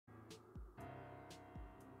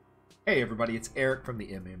Hey everybody, it's Eric from the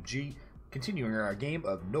MMG, continuing our game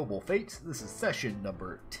of Noble Fates. This is session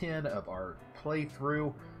number 10 of our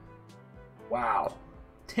playthrough. Wow,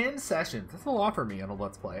 10 sessions. That's a lot for me on a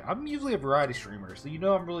Let's Play. I'm usually a variety streamer, so you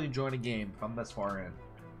know I'm really enjoying a game if I'm this far in.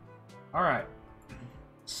 Alright,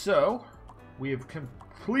 so we have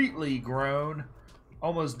completely grown,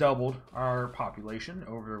 almost doubled our population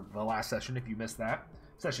over the last session, if you missed that.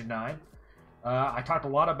 Session 9. I talked a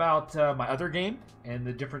lot about my other game and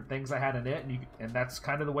the different things I had in it, and that's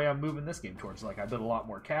kind of the way I'm moving this game towards. Like, I built a lot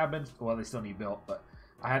more cabins. Well, they still need built, but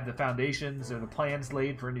I had the foundations or the plans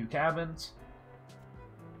laid for new cabins.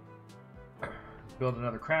 Build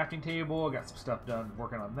another crafting table. I got some stuff done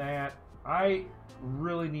working on that. I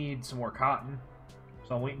really need some more cotton,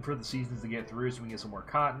 so I'm waiting for the seasons to get through so we can get some more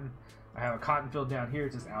cotton. I have a cotton field down here.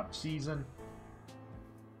 It's just out of season.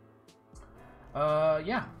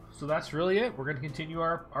 Yeah. So that's really it. We're going to continue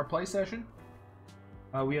our play session.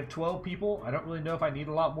 We have 12 people. I don't really know if I need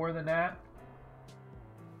a lot more than that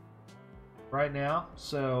right now,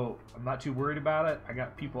 so I'm not too worried about it. I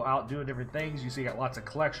got people out doing different things. You see, I got lots of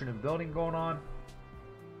collection and building going on.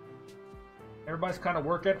 Everybody's kind of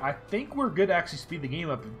working. I think we're good to actually speed the game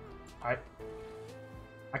up. I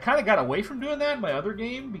kind of got away from doing that in my other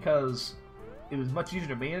game because it was much easier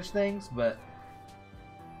to manage things, but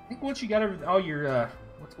I think once you got all your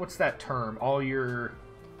what's that term? All your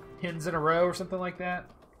pins in a row or something like that?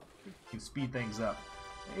 You can speed things up.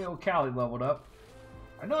 Hey, old Callie leveled up.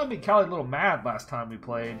 I know I made Callie a little mad last time we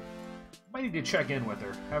played. Might need to check in with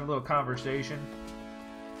her. Have a little conversation.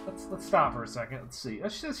 Let's stop for a second. Let's see. She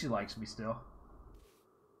says she likes me still.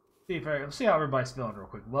 Let's see how everybody's feeling real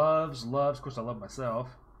quick. Loves. Of course I love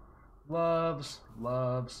myself. Loves.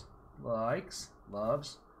 Likes.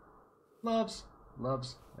 Loves.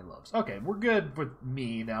 And loves. Okay, we're good with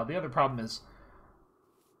me now. The other problem is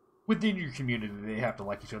within your community they have to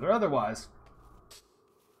like each other. Otherwise,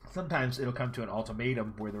 sometimes it'll come to an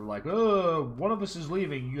ultimatum where they're like, oh, one of us is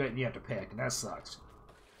leaving, you have to pick, and that sucks.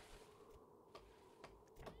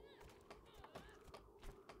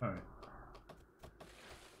 Alright.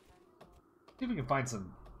 See if we can find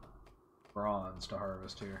some bronze to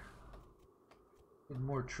harvest here. Get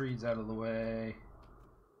more trees out of the way.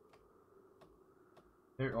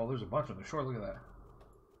 Oh, there's a bunch on the shore. Look at that.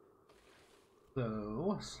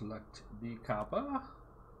 So, select the copper.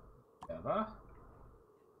 Gather.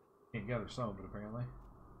 Can't gather some of it, apparently.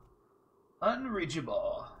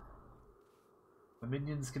 Unreachable. The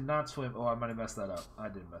minions cannot swim. Oh, I might have messed that up. I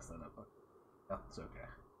did mess that up. Okay. No, it's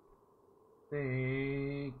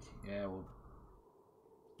okay. Yeah,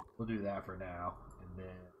 we'll do that for now. And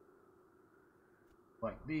then,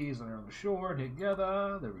 like these, when they're on the shore,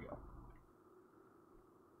 together. There we go.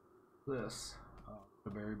 This the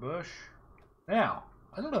berry bush. Now,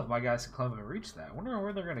 I don't know if my guys can climb and reach that. I wonder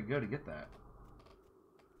where they're going to go to get that.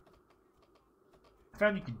 I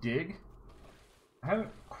found you could dig. I haven't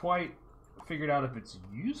quite figured out if it's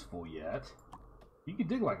useful yet. You can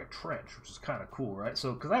dig like a trench, which is kind of cool, right?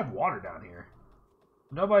 So, because I have water down here.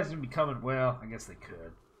 Nobody's going to be coming. Well, I guess they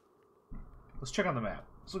could. Let's check on the map.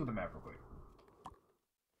 Let's look at the map real quick.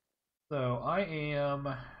 So, I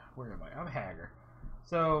am... Where am I? I'm Hager.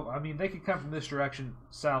 So, I mean, they could come from this direction,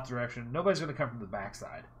 south direction. Nobody's going to come from the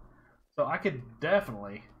backside. So, I could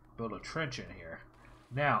definitely build a trench in here.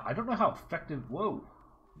 Now, I don't know how effective... Whoa.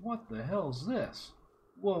 What the hell is this?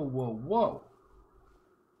 Whoa.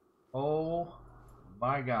 Oh,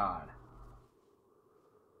 my God.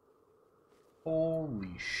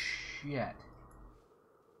 Holy shit.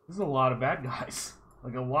 This is a lot of bad guys.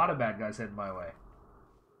 Like, a lot of bad guys heading my way.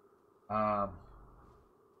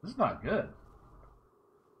 This is not good.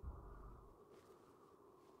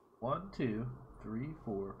 1, 2, 3,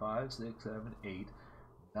 4, 5, 6, 7, 8,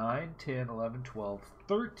 9, 10, 11, 12,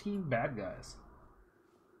 13 bad guys.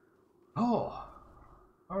 Oh,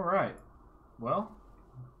 alright. Well,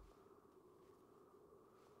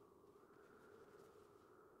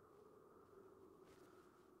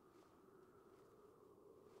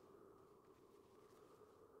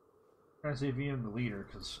 trying to see if he is the leader,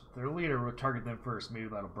 because their leader would target them first. Maybe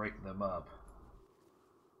that'll break them up.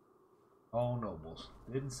 All nobles.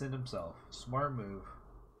 Didn't send himself. Smart move.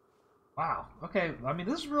 Wow. Okay. I mean,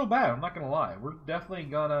 this is real bad. I'm not going to lie. We're definitely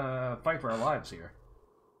going to fight for our lives here.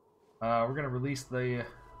 We're going to release the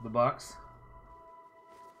bucks.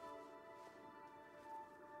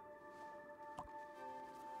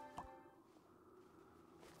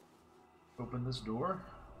 Open this door.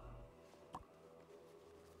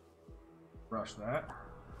 Brush that.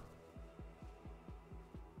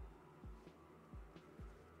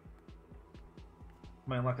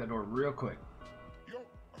 I'm gonna unlock that door real quick. Yo,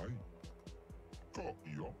 I got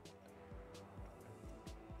you.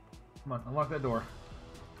 Come on, unlock that door.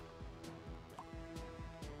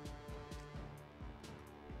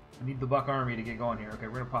 I need the Buck Army to get going here. Okay,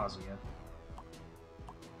 we're gonna pause again.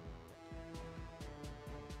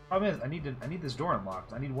 Problem is, I need this door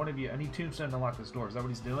unlocked. I need one of you. I need Tombstone to unlock this door. Is that what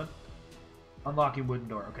he's doing? Unlocking wooden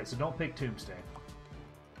door. Okay, so don't pick Tombstone.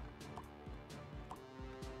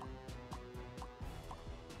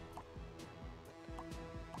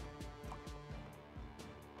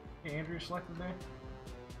 Okay, Andrew selected there.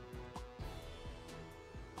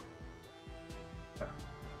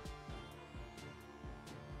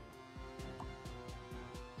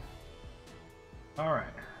 All right.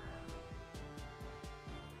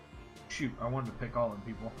 Shoot, I wanted to pick all them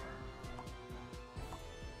people.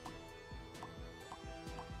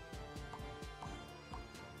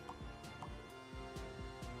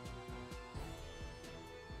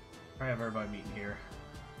 I have everybody meeting here.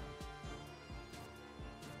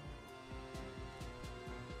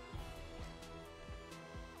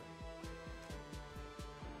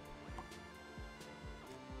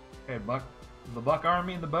 Okay, the Buck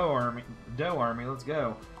Army and the Doe Army, let's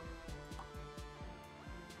go.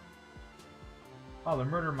 Oh, they're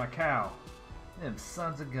murdering my cow. Them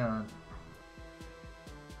sons of gun.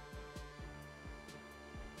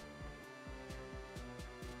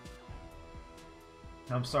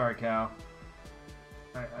 I'm sorry, cow.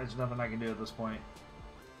 There's nothing I can do at this point.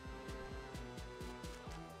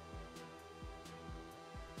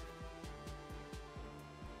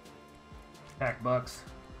 Attack, Bucks.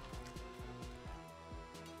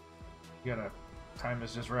 You gotta time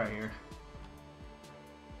this just right here.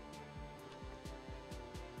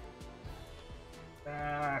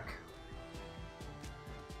 Back.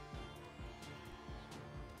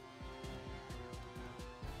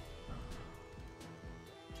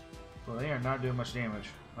 Well, they are not doing much damage.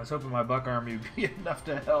 I was hoping my Buck Army would be enough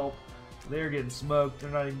to help. They're getting smoked.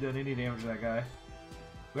 They're not even doing any damage to that guy.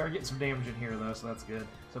 We are getting some damage in here, though, so that's good.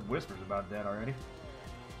 Except Whisper's about dead already.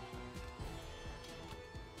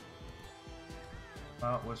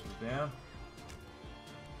 Oh, Whisper's down.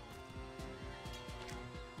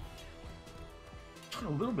 A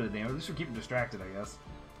little bit of damage. At least we're keeping distracted, I guess.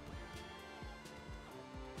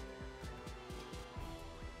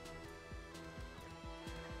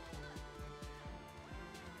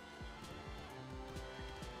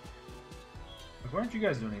 Like, why aren't you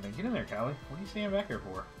guys doing anything? Get in there, Callie. What are you standing back here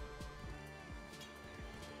for?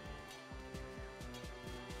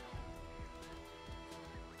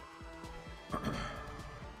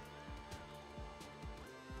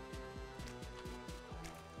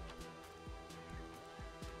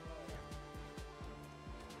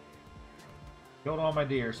 Killed all my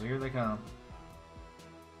deer, so here they come.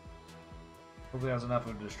 Hopefully that was enough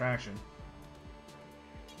of a distraction.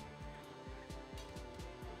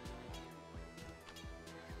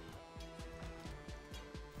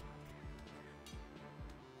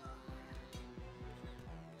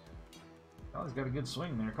 Oh, he's got a good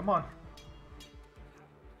swing there. Come on.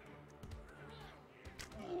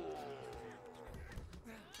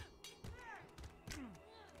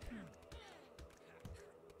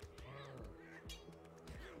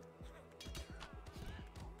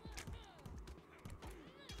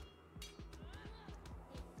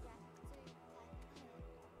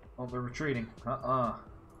 Oh, they're retreating.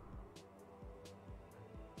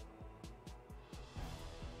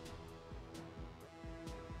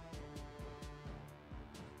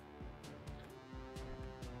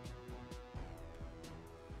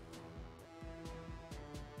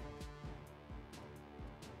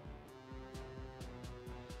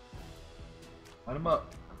 Light him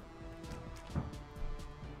up.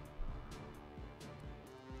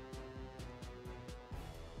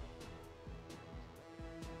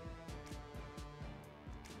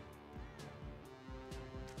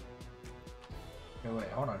 Okay, wait,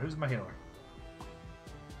 hold on. Who's my healer?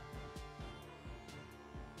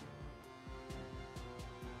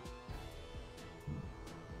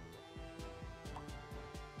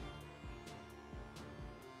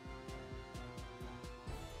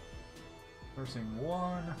 Nursing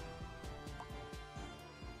one.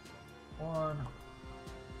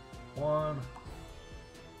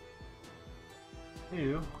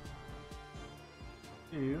 Two.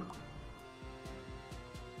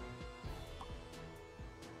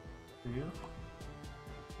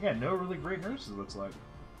 Yeah, no really great nurses, it looks like.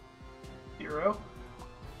 0.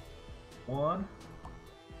 1.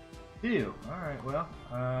 2. Alright, well,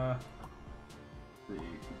 see.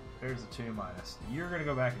 There's the 2 minus. You're gonna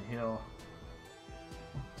go back and heal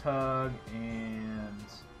Tug and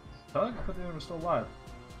Tug? I thought they were still alive.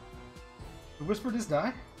 Did Whisper just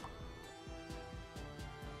die?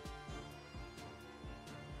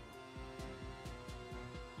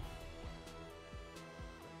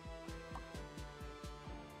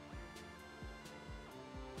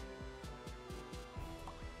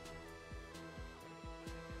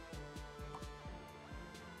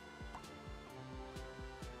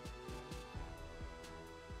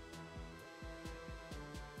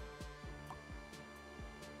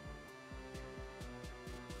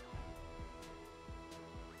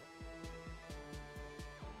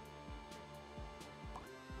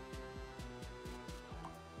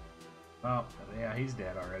 Oh, yeah, he's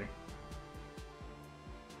dead already.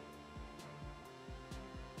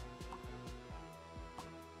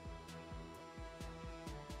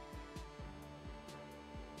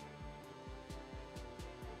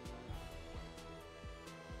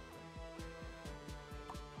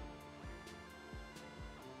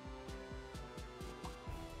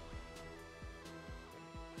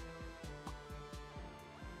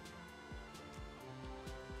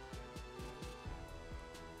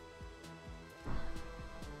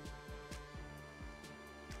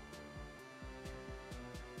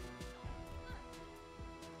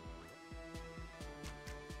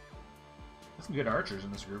 Some good archers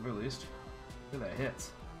in this group, at least. Look at that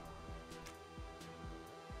hits.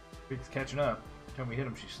 Big's catching up. Every time we hit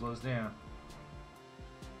him, she slows down.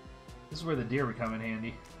 This is where the deer would come in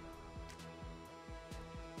handy.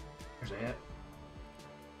 There's a hit.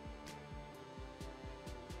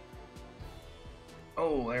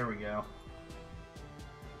 Oh, there we go.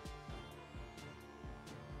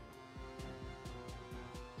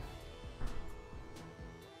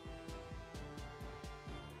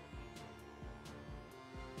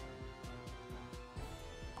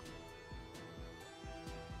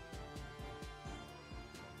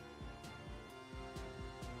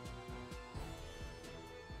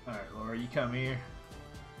 Alright, Laura, you come here.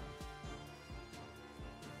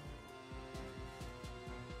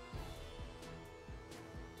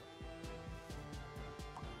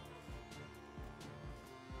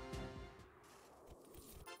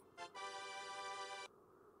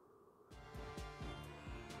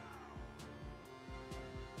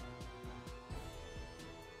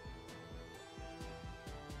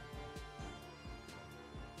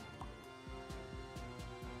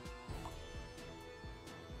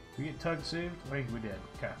 We get tug saved? I think we did.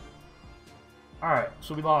 Okay. Alright,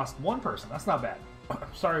 so we lost one person. That's not bad.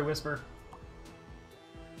 Sorry, Whisper.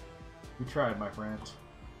 We tried, my friends.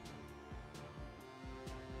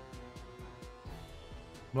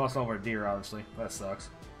 We lost all of our deer, obviously. That sucks.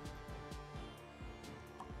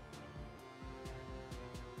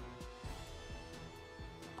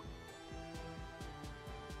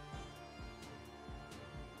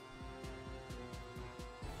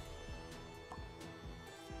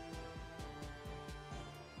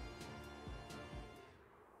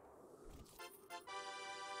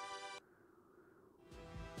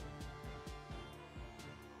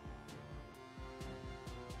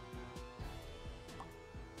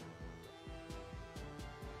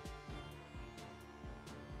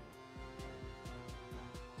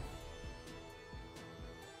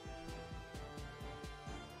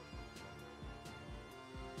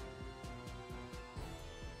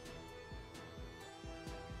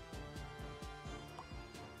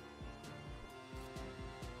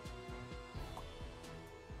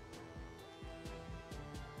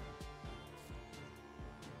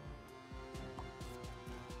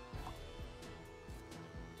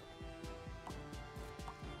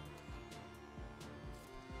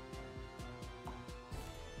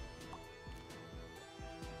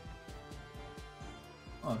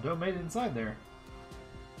 Oh, Doe made it inside there.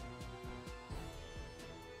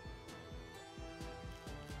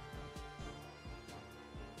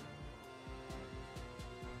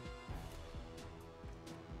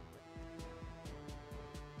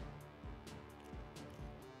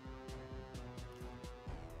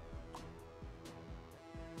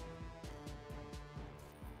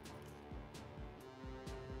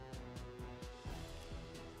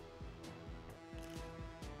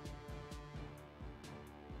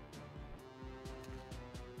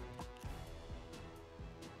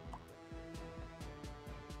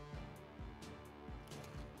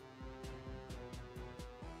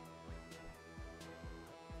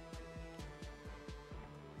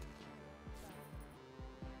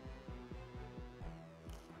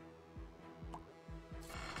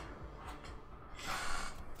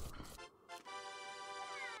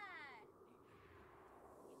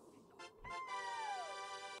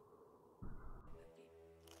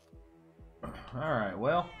 Alright,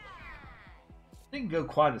 well, didn't go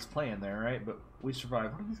quite as planned there, right? But we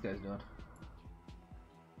survived. What are these guys doing?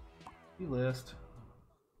 He list.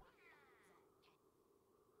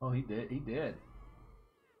 Oh, he did. He did.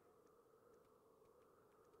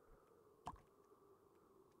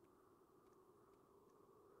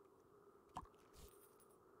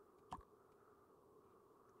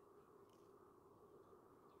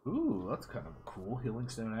 Ooh, that's kind of a cool healing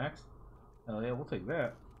stone axe. Hell yeah, we'll take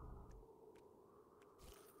that.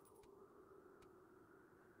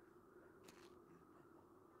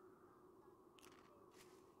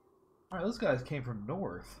 Alright, those guys came from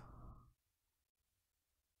north.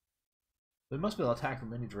 They must be able to attack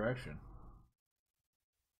from any direction.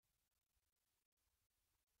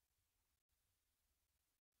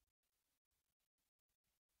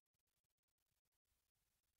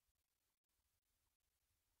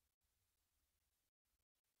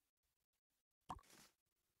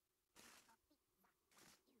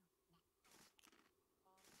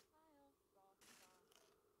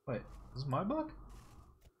 Wait, this is my buck?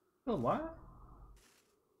 Still alive?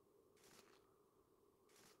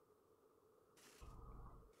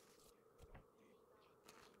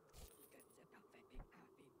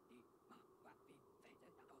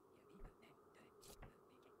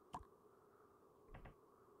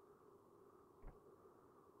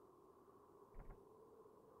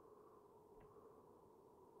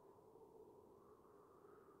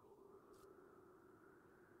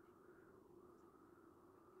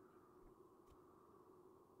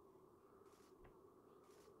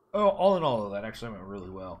 Oh, all in all, that actually went really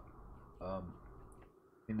well. I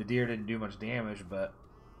mean, the deer didn't do much damage, but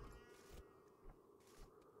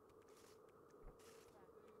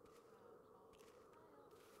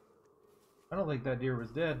I don't think that deer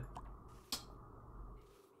was dead. To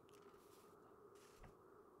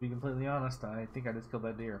be completely honest, I think I just killed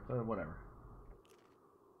that deer, but whatever.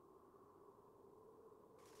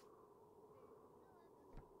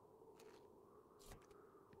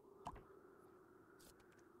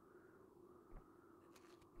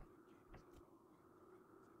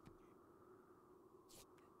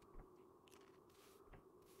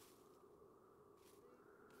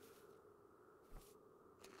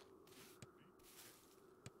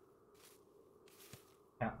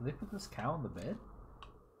 Did they put this cow in the bed?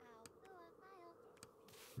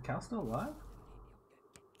 The cow's still alive?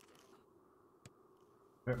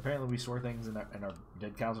 Apparently we store things in our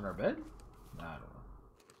dead cows in our bed? Nah, I don't know.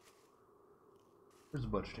 Where's the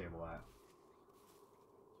butcher table at?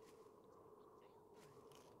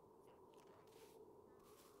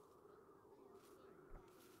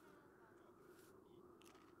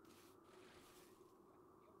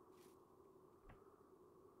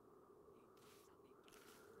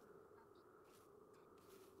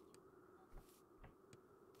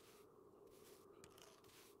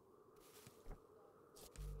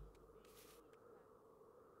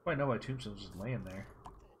 Oh, I know my tombstone's just laying there.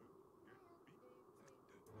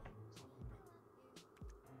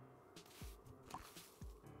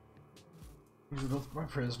 These are both my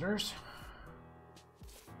prisoners.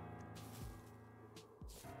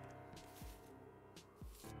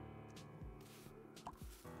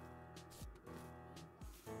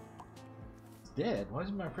 He's dead? Why is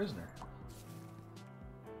he my prisoner?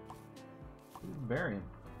 We didn't bury him.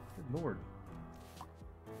 Good lord.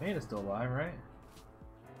 Amanda's still alive, right?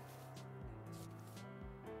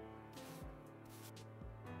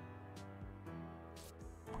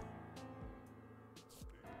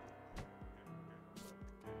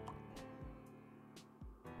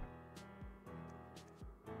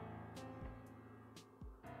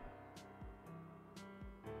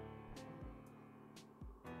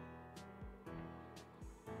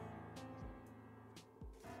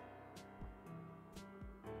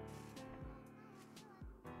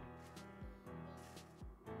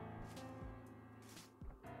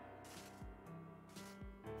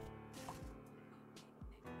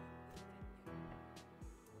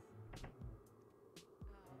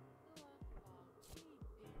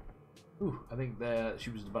 Ooh, I think that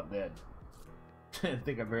she was about dead. I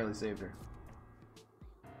think I barely saved her.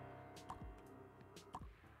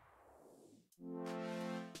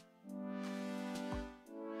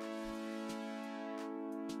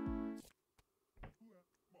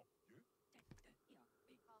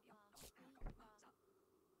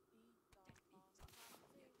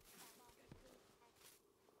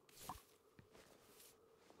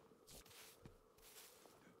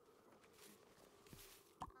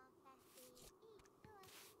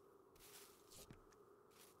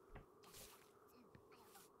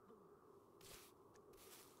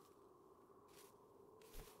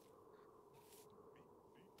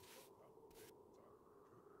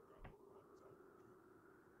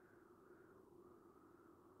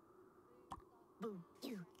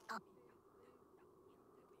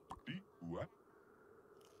 What?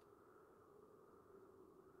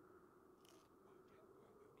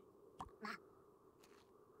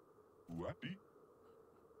 What?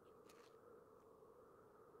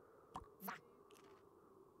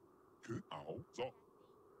 Cứ ảo do.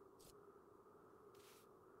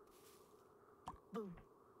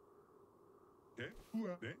 Thế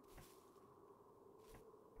hua đấy.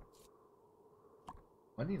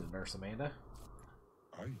 I need a nurse, Amanda.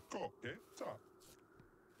 Ai có thế ta.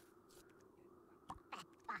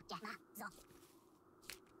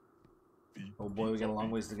 Oh boy, we got a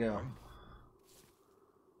long ways to go. What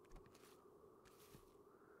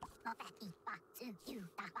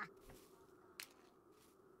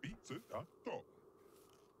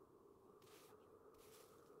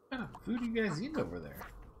kind of food are you guys eating over there?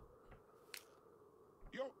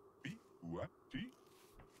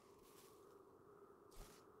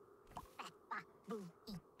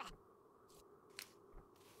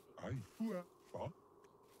 Ai, ua, ba.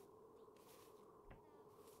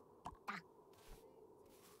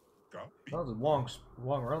 Ka, pi, That was a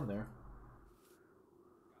long run there.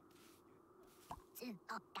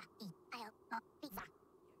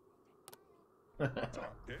 ta,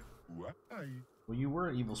 ke, ua, ai. Well, you were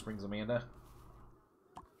in Evil Springs, Amanda.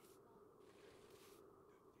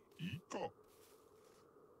 I, ko.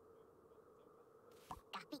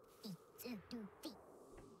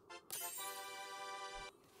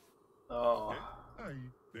 Oh. Ke, ai,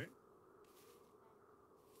 de.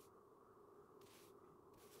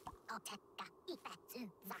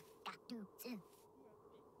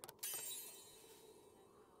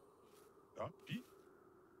 Ta, pi.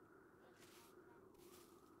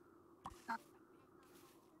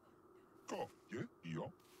 Ko, ye,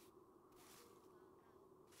 io.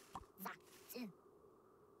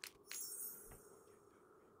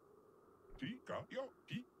 Ti, ka, io,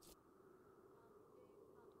 pi.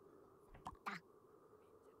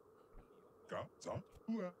 Ka, za,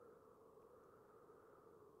 ua.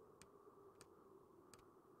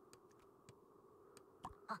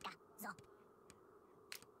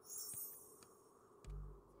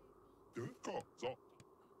 De, ko, zo.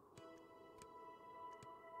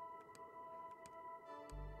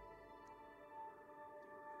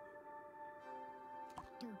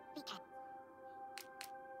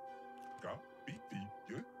 Ka, pi, ti,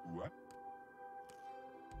 ye, ua.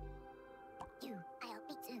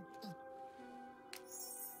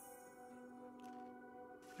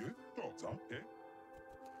 Ye, to, za, ke.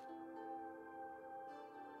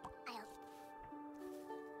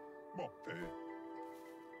 Mo, te.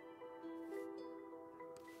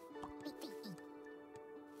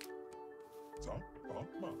 Za, ba,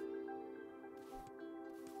 ma.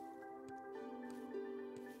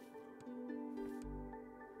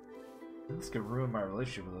 This could ruin my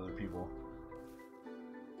relationship with other people.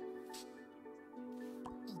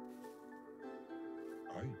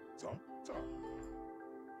 Ai, za, za.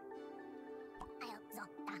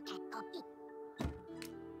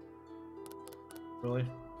 Really?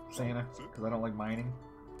 Santa? Because I don't like mining?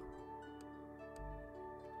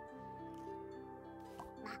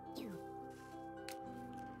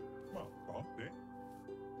 Ma, ba, de.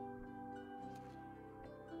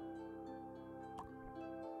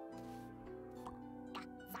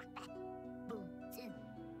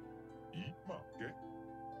 I, ma, ke.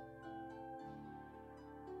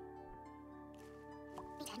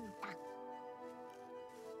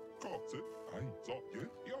 Ko, se. Ai, zo, ye,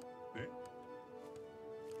 io, de.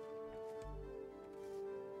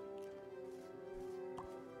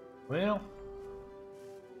 Well,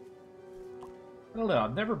 I don't know.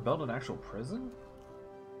 I've never built an actual prison.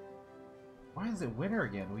 Why is it winter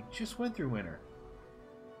again? We just went through winter.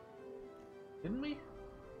 Didn't we?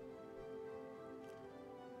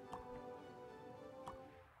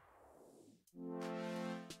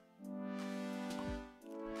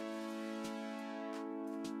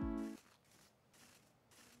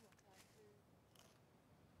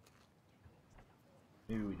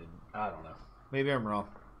 Maybe we didn't. I don't know. Maybe I'm wrong.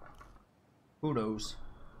 Who knows?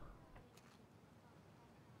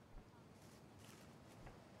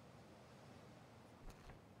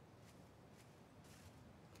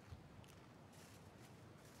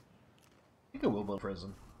 I think I will build a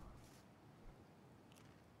prison.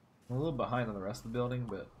 I'm a little behind on the rest of the building,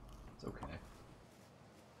 but it's okay.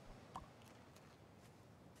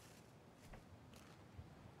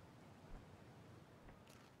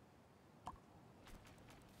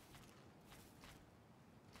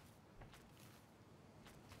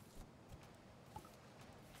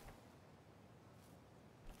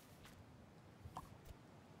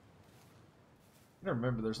 I don't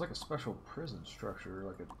remember, there's like a special prison structure,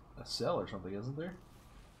 like a cell or something, isn't there?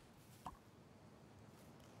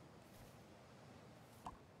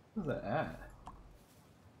 Where's that at?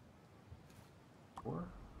 Or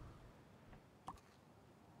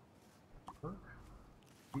work?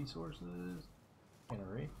 Resources?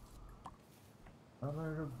 Cannery.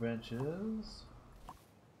 Other benches. I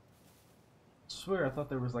swear I thought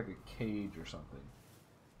there was like a cage or something.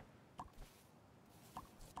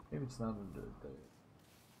 Maybe it's not under there.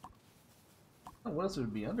 Oh, what else would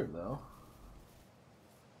it be under though?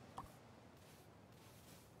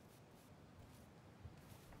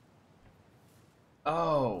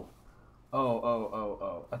 Oh.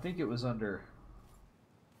 Oh. I think it was under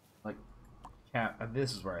like cat.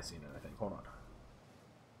 This is where I seen it, I think. Hold on.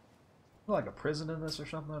 Like a prison in this or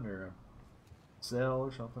something, or a cell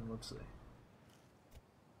or something. Let's see.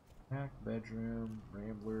 Hack, bedroom,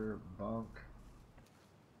 rambler, bunk.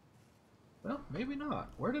 Well, maybe not.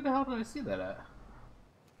 Where the hell did I see that at?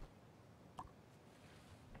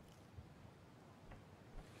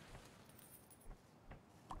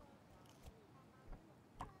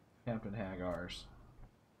 Captain Hagar's.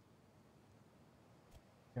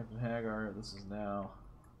 Captain Hagar, this is now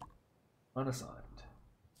unassigned.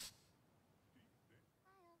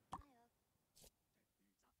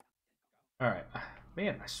 Alright.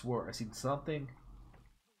 Man, I swore I seen something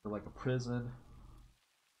for like a prison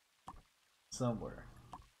somewhere.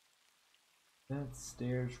 Vents,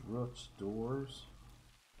 stairs, roofs, doors,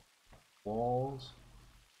 walls.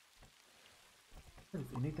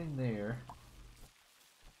 Anything there?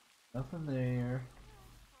 Nothing there.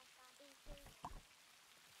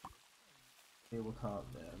 Tabletop,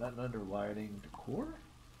 yeah, that under lighting, decor?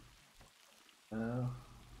 No.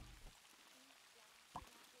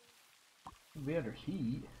 Be under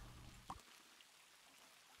heat.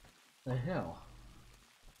 The hell?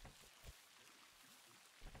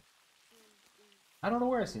 I don't know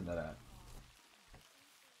where I seen that at.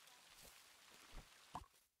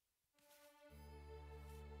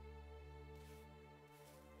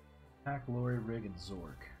 Pack, Lori, Rig, and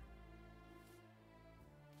Zork.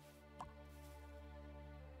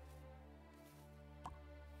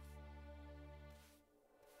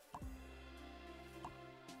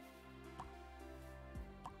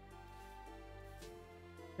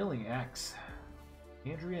 Killing Axe.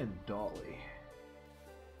 Andrea and Dolly.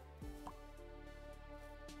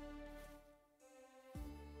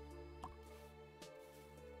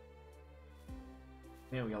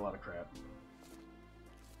 Man, we got a lot of crap.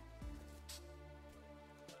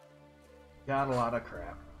 Got a lot of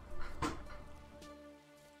crap.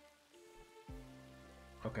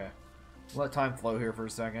 Okay. Let time flow here for a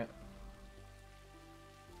second.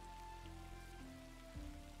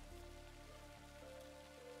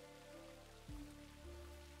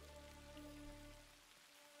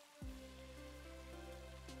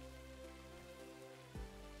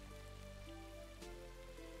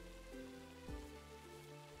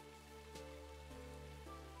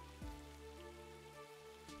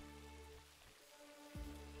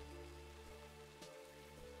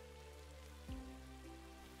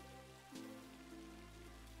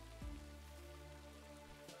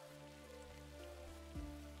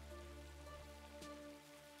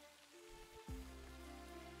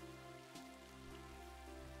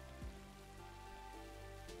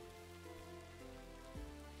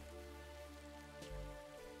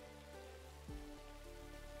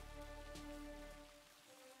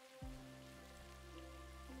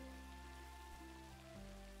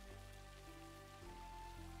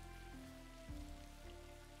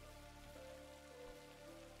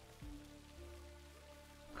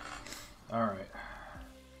 Alright.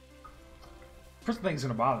 Prison thing's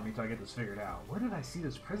gonna bother me until I get this figured out. Where did I see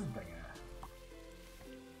this prison thing at?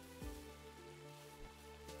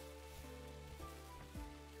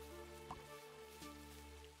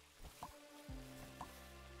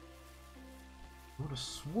 I would have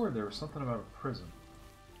swore there was something about a prison.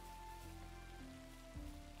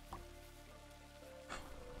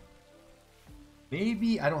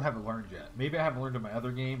 Maybe I don't have it learned yet. Maybe I haven't learned in my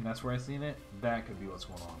other game, and that's where I seen it. That could be what's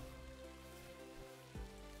going on.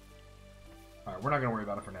 Alright, we're not gonna worry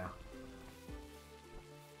about it for now.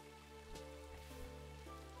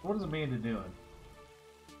 What is Amanda doing?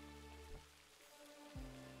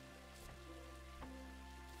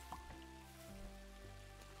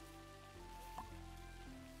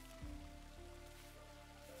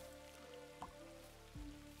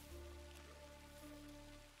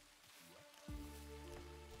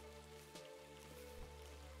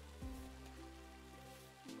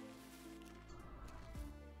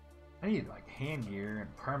 I need like hand gear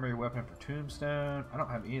and primary weapon for tombstone. I don't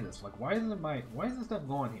have any of this. Like, why is this stuff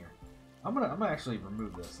going here? I'm gonna actually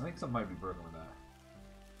remove this. I think something might be broken with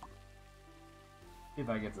that. See if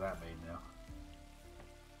I get to that made now.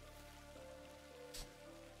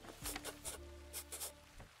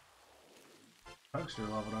 Huckster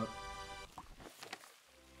leveled up.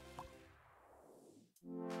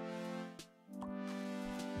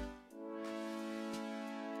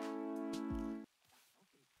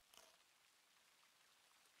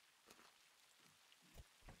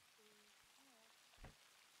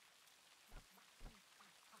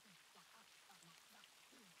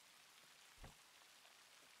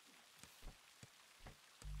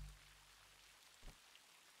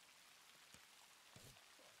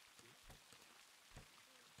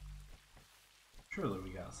 Surely we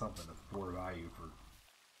got something of 4 value for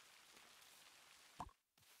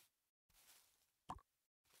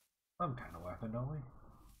some kind of weapon, don't we?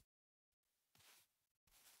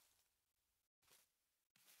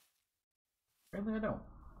 Apparently I don't.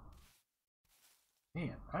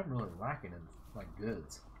 Man, I'm really lacking in like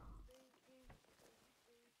goods.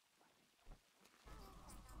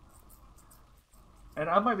 and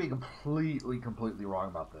I might be completely wrong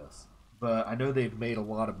about this, but I know they've made a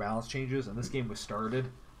lot of balance changes, and this game was started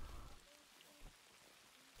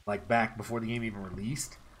like back before the game even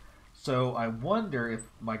released. So I wonder if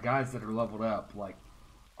my guys that are leveled up like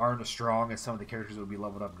aren't as strong as some of the characters that would be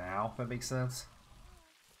leveled up now. If that makes sense.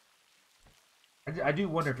 I do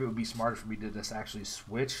wonder if it would be smarter for me to just actually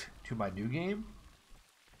switch to my new game.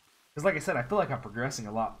 Because like I said, I feel like I'm progressing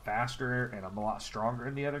a lot faster and I'm a lot stronger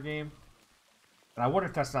in the other game. And I wonder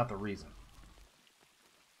if that's not the reason.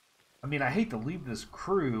 I mean, I hate to leave this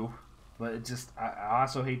crew, but it just, I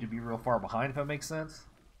also hate to be real far behind, if that makes sense.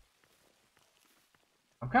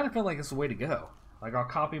 I'm kind of feeling like it's the way to go. Like, I'll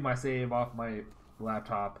copy my save off my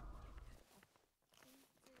laptop,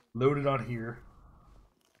 load it on here.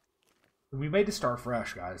 We made to start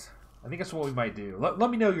fresh, guys. I think that's what we might do. Let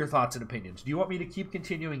me know your thoughts and opinions. Do you want me to keep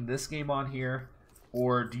continuing this game on here?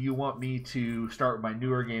 Or do you want me to start with my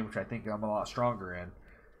newer game, which I think I'm a lot stronger in?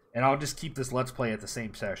 And I'll just keep this Let's Play at the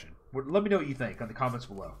same session. Let me know what you think in the comments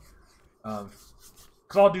below.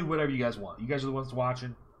 Because I'll do whatever you guys want. You guys are the ones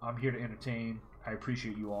watching. I'm here to entertain. I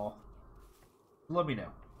appreciate you all. Let me know.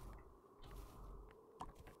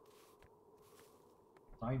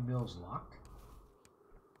 9 mils locked.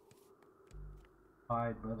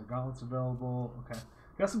 Hide leather gauntlets available. Okay.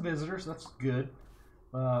 Got some visitors. That's good.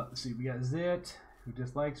 Let's see. We got Zit, who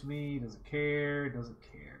dislikes me, doesn't care,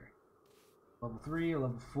 Level 3, a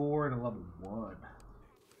level 4, and a level 1.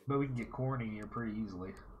 But we can get corny here pretty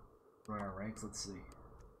easily. Run our ranks. Let's see.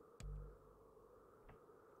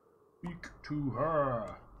 Speak to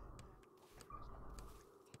her.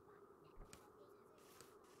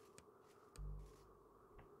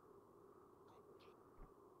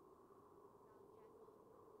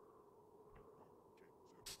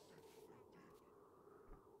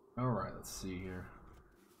 Alright, let's see here.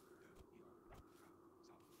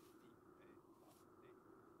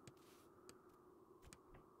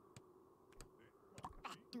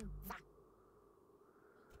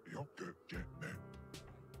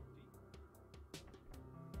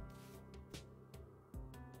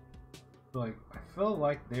 I feel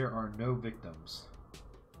like there are no victims.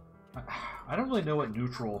 I don't really know what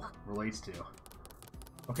neutral relates to.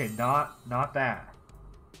 Okay, not that.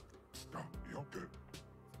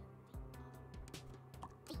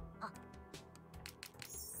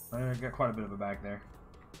 I got quite a bit of a bag there.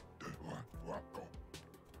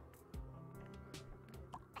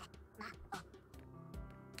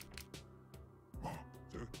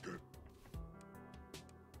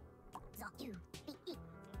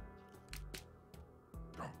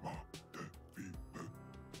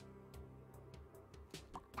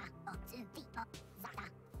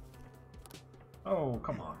 Oh,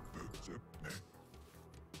 come on.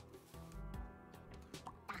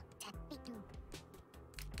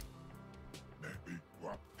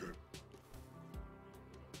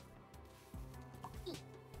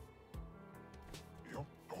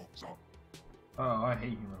 Oh, I hate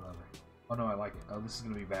human leather. Oh no, I like it. Oh, this is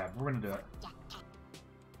gonna be bad. We're gonna do it.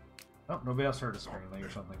 Oh, nobody else heard us apparently or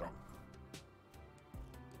something.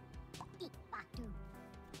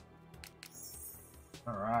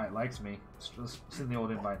 Alright, likes me. Let's send the old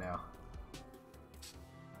invite now.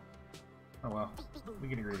 Oh well, we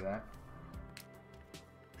can agree to that.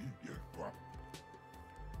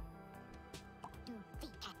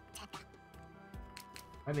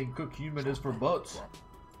 I think cook human is for boats.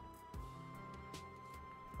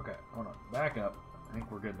 Okay, hold on. Back up. I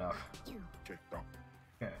think we're good enough.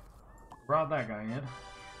 Okay. Brought that guy in.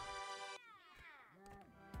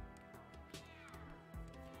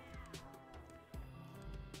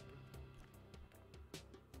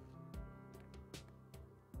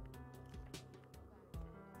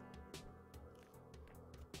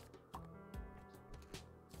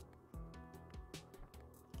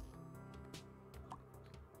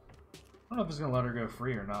 I don't know if it's going to let her go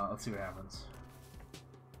free or not. Let's see what happens.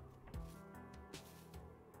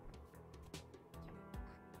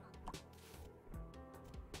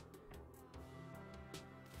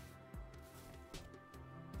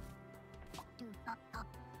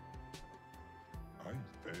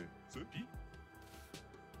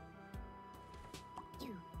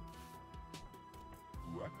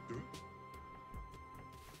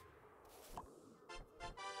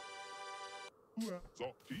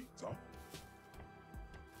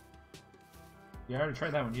 Yeah, I already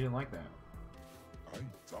tried that one. You didn't like that.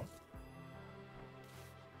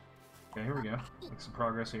 Okay, here we go. Make some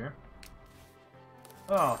progress here.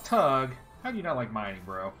 Oh, Tug. How do you not like mining,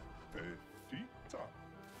 bro?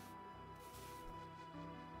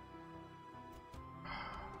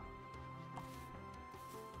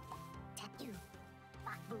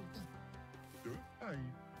 I ain't.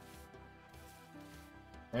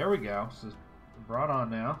 There we go. So it's brought on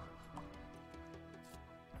now.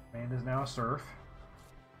 Amanda's now a serf.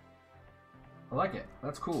 I like it.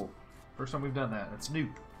 That's cool. First time we've done that. That's new.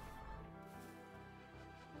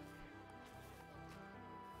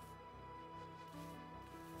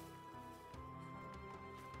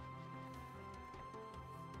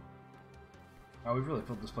 Oh, we've really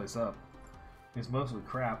filled this place up. It's mostly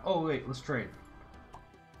crap. Oh, wait. Let's trade.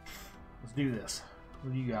 Let's do this.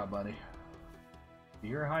 What do you got, buddy?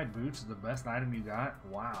 Deer hide boots is the best item you got?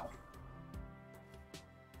 Wow.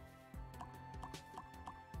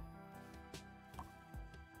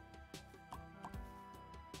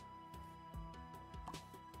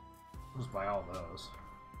 We'll just buy all those.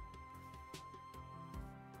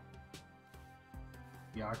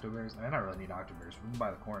 The octoberries? I don't really need octoberries. We can buy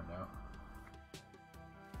the corn now.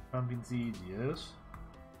 Pumpkin seeds, yes.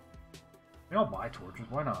 Maybe I'll buy torches.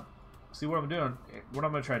 Why not? See what I'm doing. What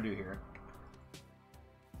I'm gonna try to do here.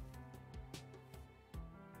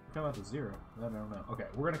 Come out to 0. I don't know. Okay,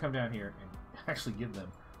 we're gonna come down here and actually give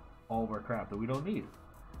them all of our crap that we don't need,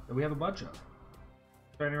 that we have a bunch of.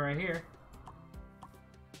 Starting right here.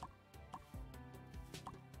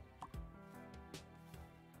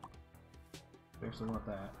 We actually want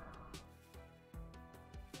that.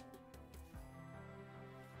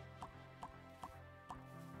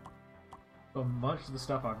 So much of the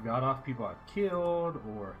stuff I've got off people I've killed,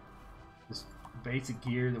 or this basic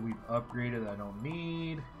gear that we've upgraded that I don't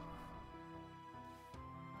need.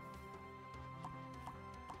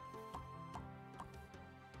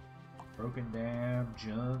 Broken down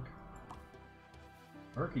junk.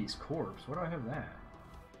 Murky's corpse. Where do I have that?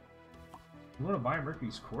 You want to buy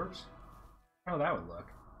Murky's corpse? How that would look.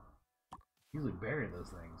 Usually bury those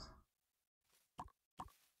things.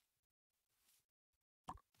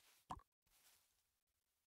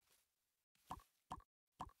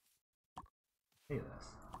 Hey, this.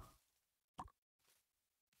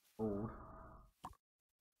 Old.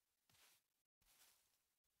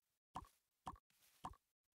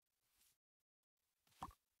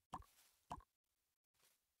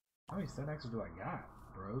 How many stone axes do I got,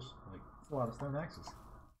 bros? Like, that's a lot of stone axes.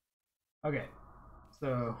 Okay,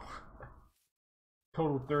 so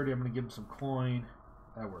total 30. I'm gonna give him some coin.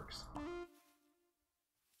 That works.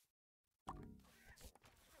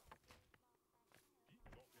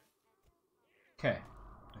 Okay,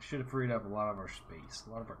 I should have freed up a lot of our space, a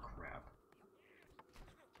lot of our crap.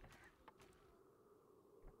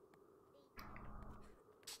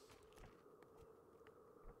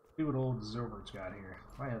 See what old Xobermon's got here.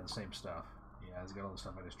 I have the same stuff. Yeah, he's got all the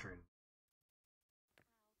stuff I just traded.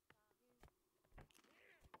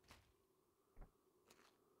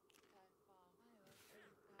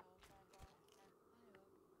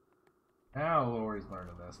 Now Lori's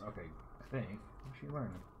learning this. Okay, I think. What's she learning?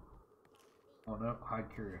 Oh no, hide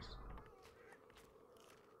curious.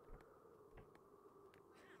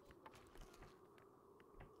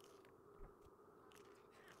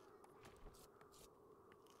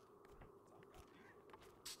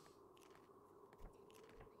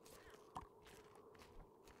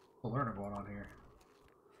 A learning going on here.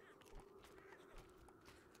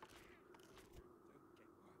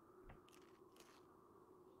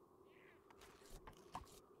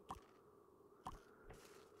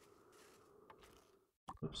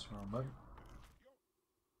 Oops, wrong button.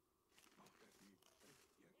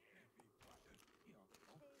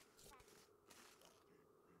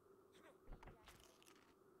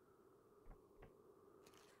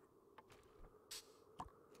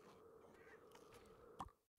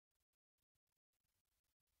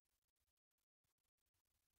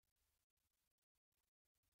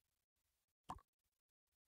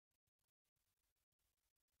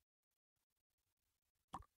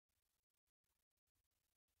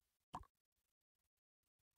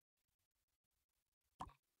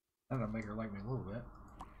 That'll make her like me a little bit.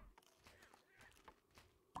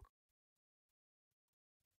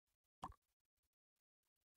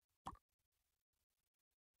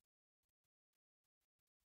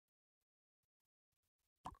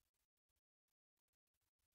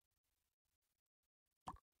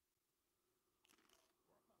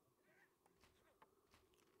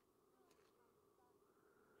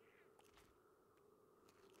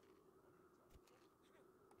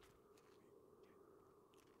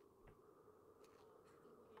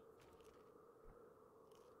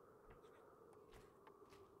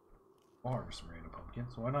 I'll harvest some random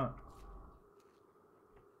pumpkins, why not?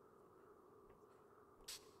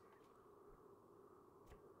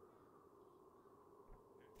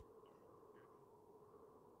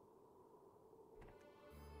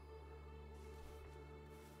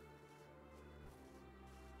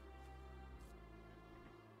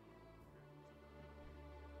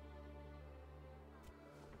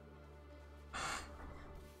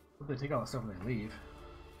 They take all the stuff when they leave.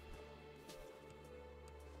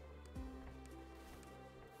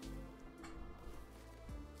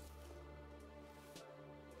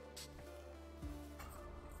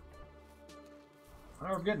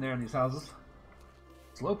 We're getting there in these houses.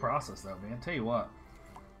 Slow process though, man. Tell you what.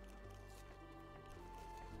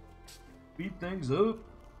 Speed things up.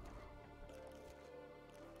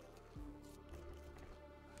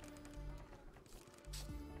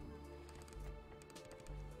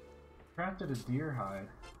 Crafted a deer hide.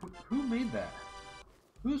 Who made that?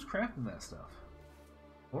 Who's crafting that stuff?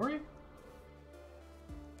 Lori?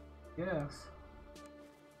 Yes.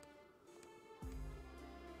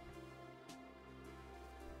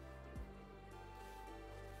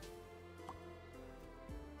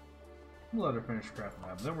 We'll let her finish crafting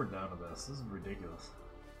that, then we're done with this. This is ridiculous.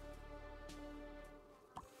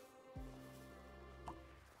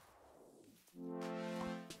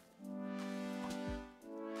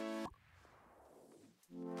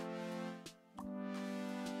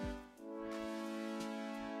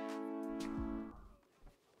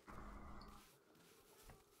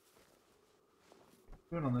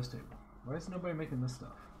 Doing on this table. Why is nobody making this stuff?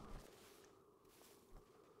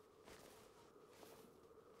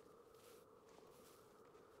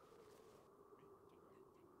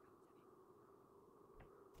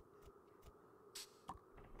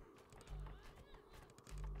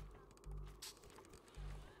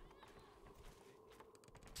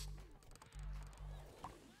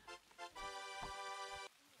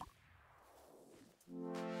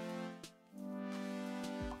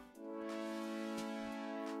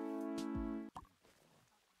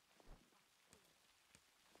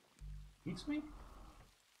 Hates me?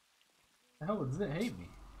 The hell does it hate me?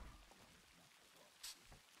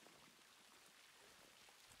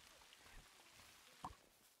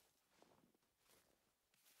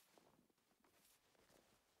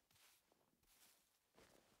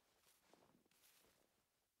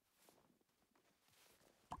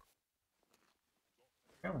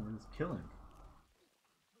 Come on, just kill him.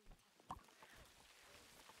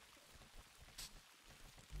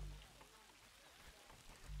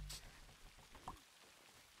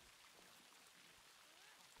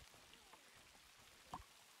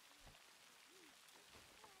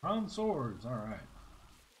 On swords, alright.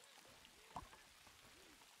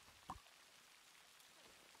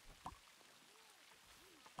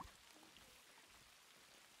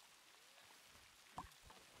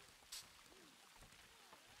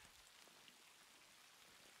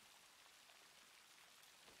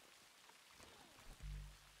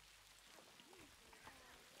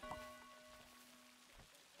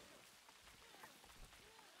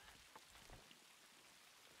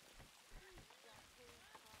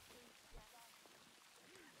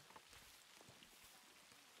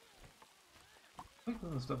 I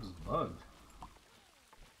think this stuff is bugged.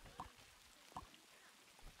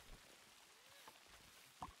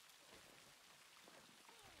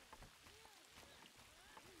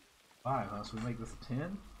 Five, huh? So we make this a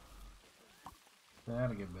 10?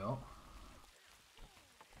 That'll get built.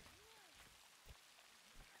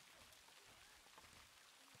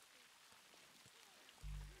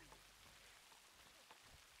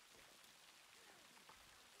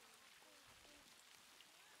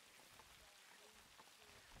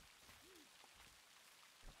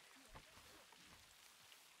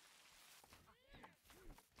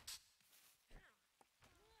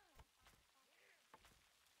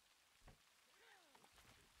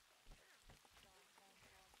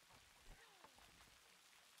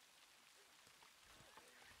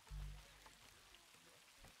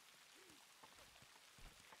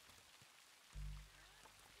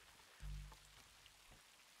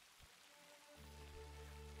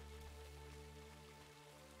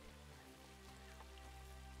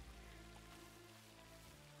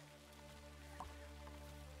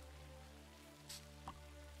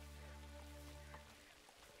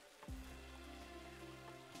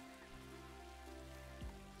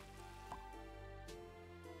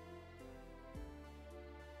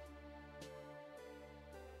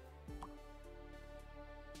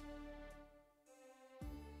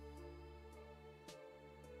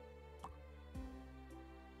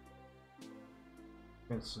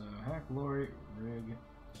 It's Hack, Lori, Rig,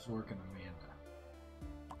 Zork, and Amanda.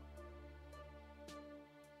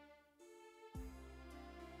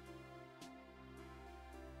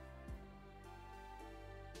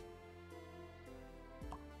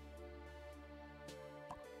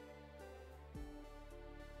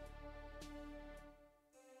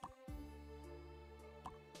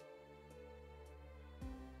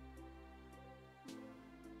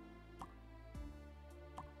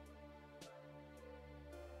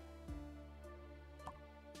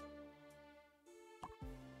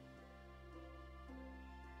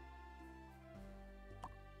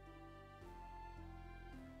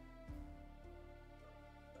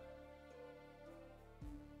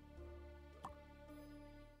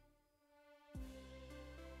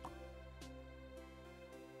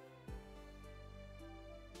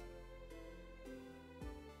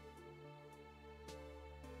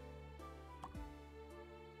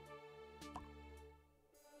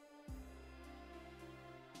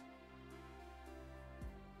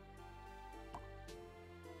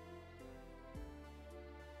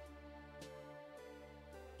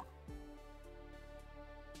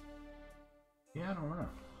 I don't know.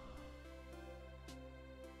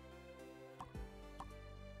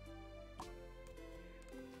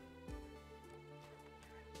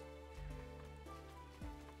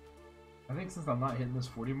 I think since I'm not hitting this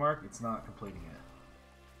 40 mark, it's not completing it.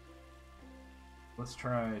 Let's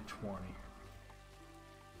try 20.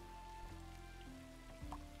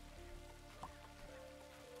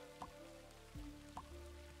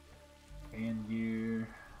 And gear.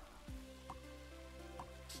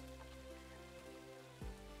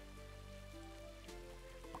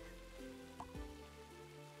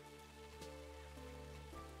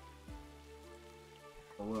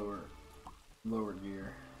 Lower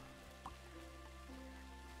gear.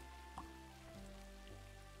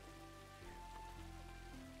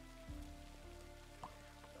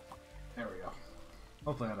 There we go.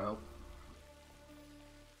 Hopefully that'll help.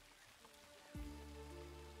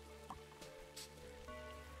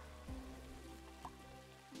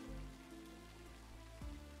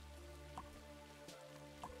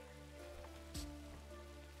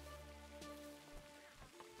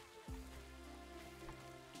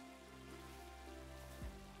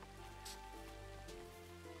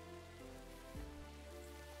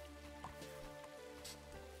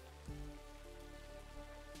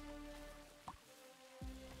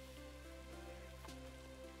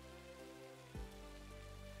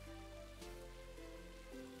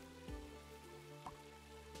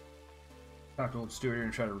 Talk to old Stewart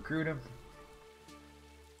and try to recruit him.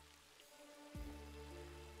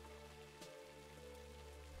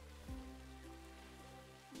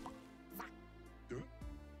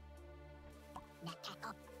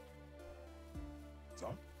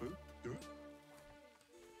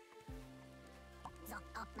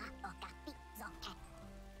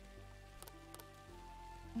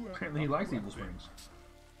 Apparently he likes Evil Springs.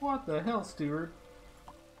 What the hell, Stewart?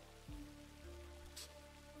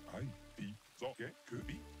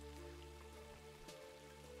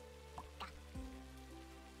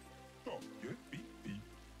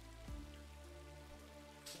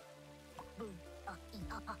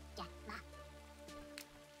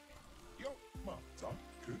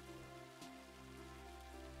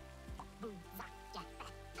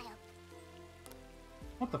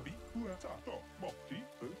 What the?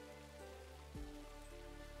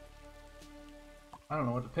 I don't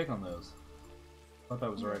know what to pick on those. I thought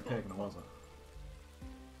that was the right pick and it wasn't.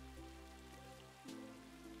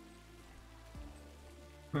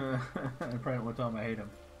 I probably won't tell him I hate him.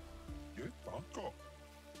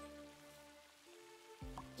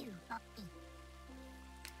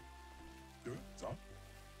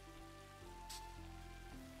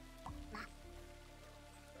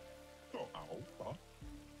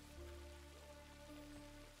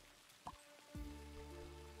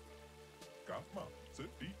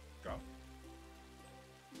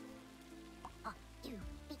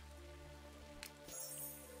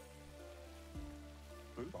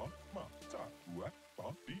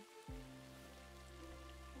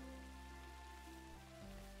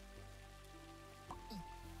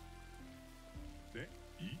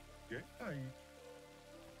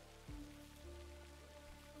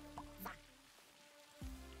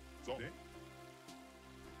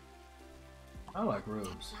 I like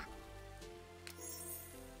robes.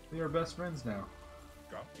 We are best friends now.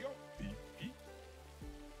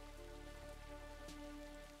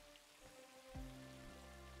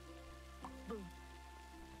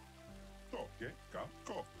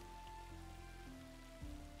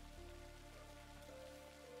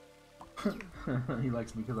 He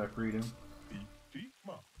likes me because I freed him.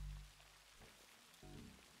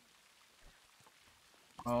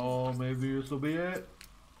 Oh, maybe this will be it.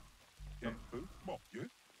 Yep.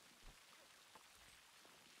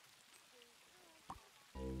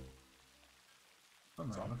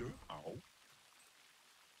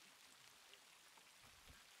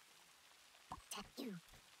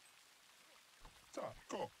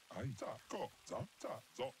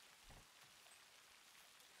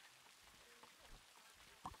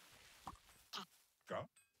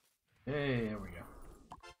 Hey, there we go.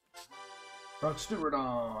 Brought Stewart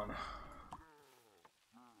on.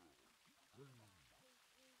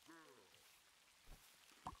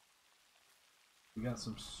 We got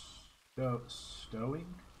some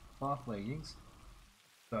stowing cloth leggings.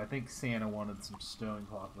 So I think Santa wanted some stowing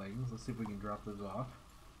cloth leggings. Let's see if we can drop those off.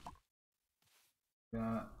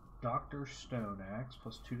 Got Dr. Stone Axe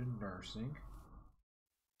plus 2 to nursing.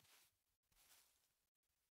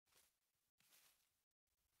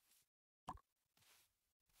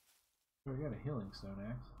 Oh, we got a healing stone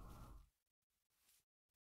axe.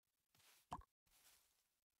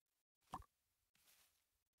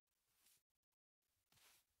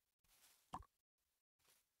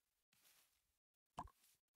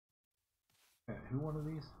 who wanted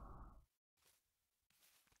these?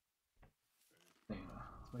 Santa.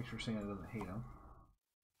 Let's make sure Santa doesn't hate him.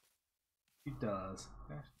 She does.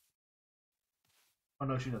 Oh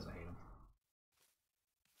no, she doesn't hate him.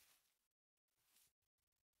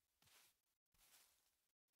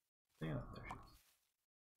 Santa, there she is.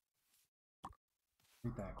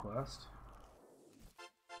 Read that quest.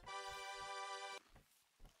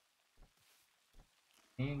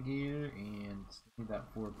 Hand gear and need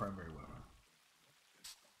that for primary weapon.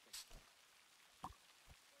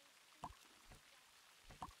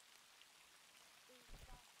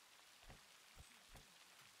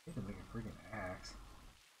 I need to make a freaking axe.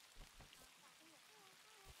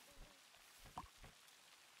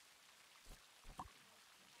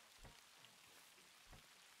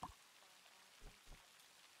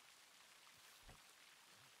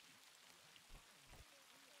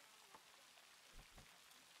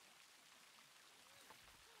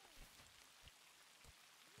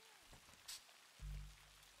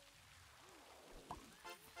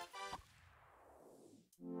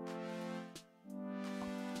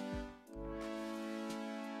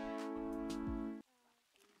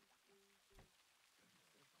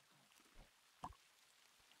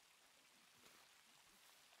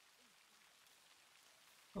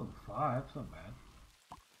 Oh, 5, it's not bad.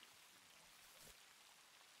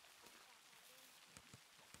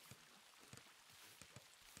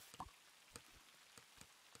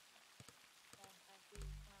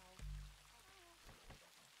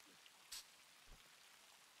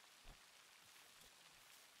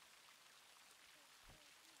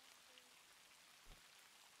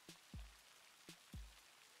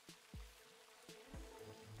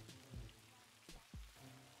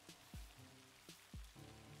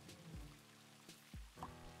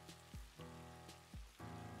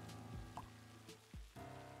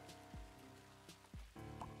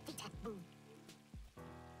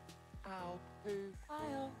 Ow, who,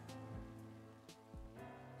 file.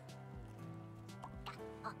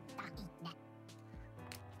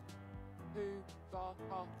 Who, ga,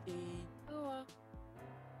 ha, e, ua.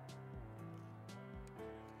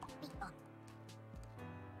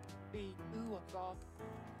 Be, ua, ga.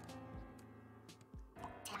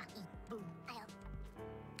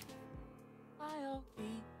 File, e.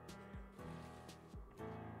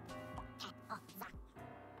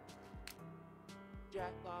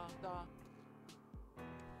 Jack, la, da.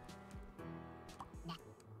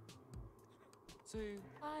 Two,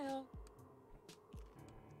 file.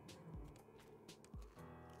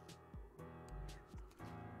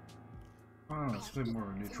 Oh, let's flip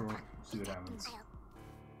more neutral. See what happens.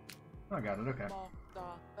 Oh, I got it. Okay. Ma, da,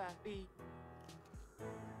 ba, be.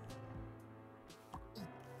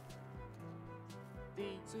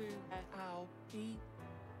 D, two, and ow, e.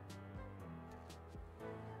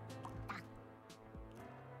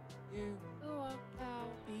 You, ua, ow,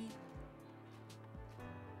 e.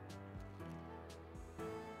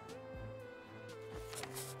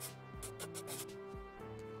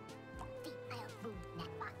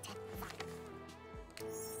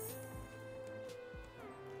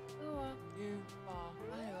 Ua, you, ba,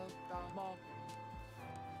 io, da, ma.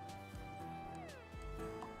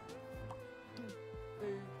 Who,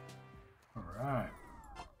 Alright.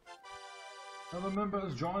 Another member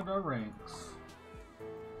has joined our ranks.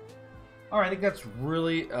 Alright, I think that's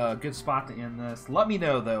really a good spot to end this. Let me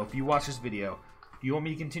know, though, if you watch this video. Do you want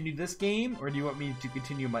me to continue this game, or do you want me to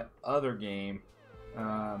continue my other game?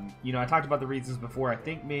 You know, I talked about the reasons before. I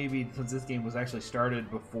think maybe since this game was actually started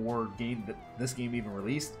before this game even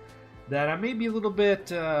released, that I may be a little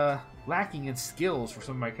bit lacking in skills for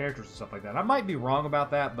some of my characters and stuff like that. I might be wrong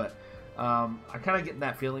about that, but I'm kind of getting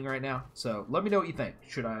that feeling right now. So let me know what you think.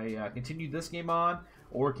 Should I continue this game on,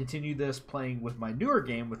 or continue this playing with my newer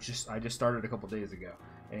game, which I just started a couple days ago?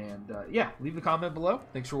 And yeah, leave a comment below.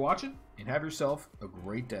 Thanks for watching, and have yourself a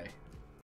great day.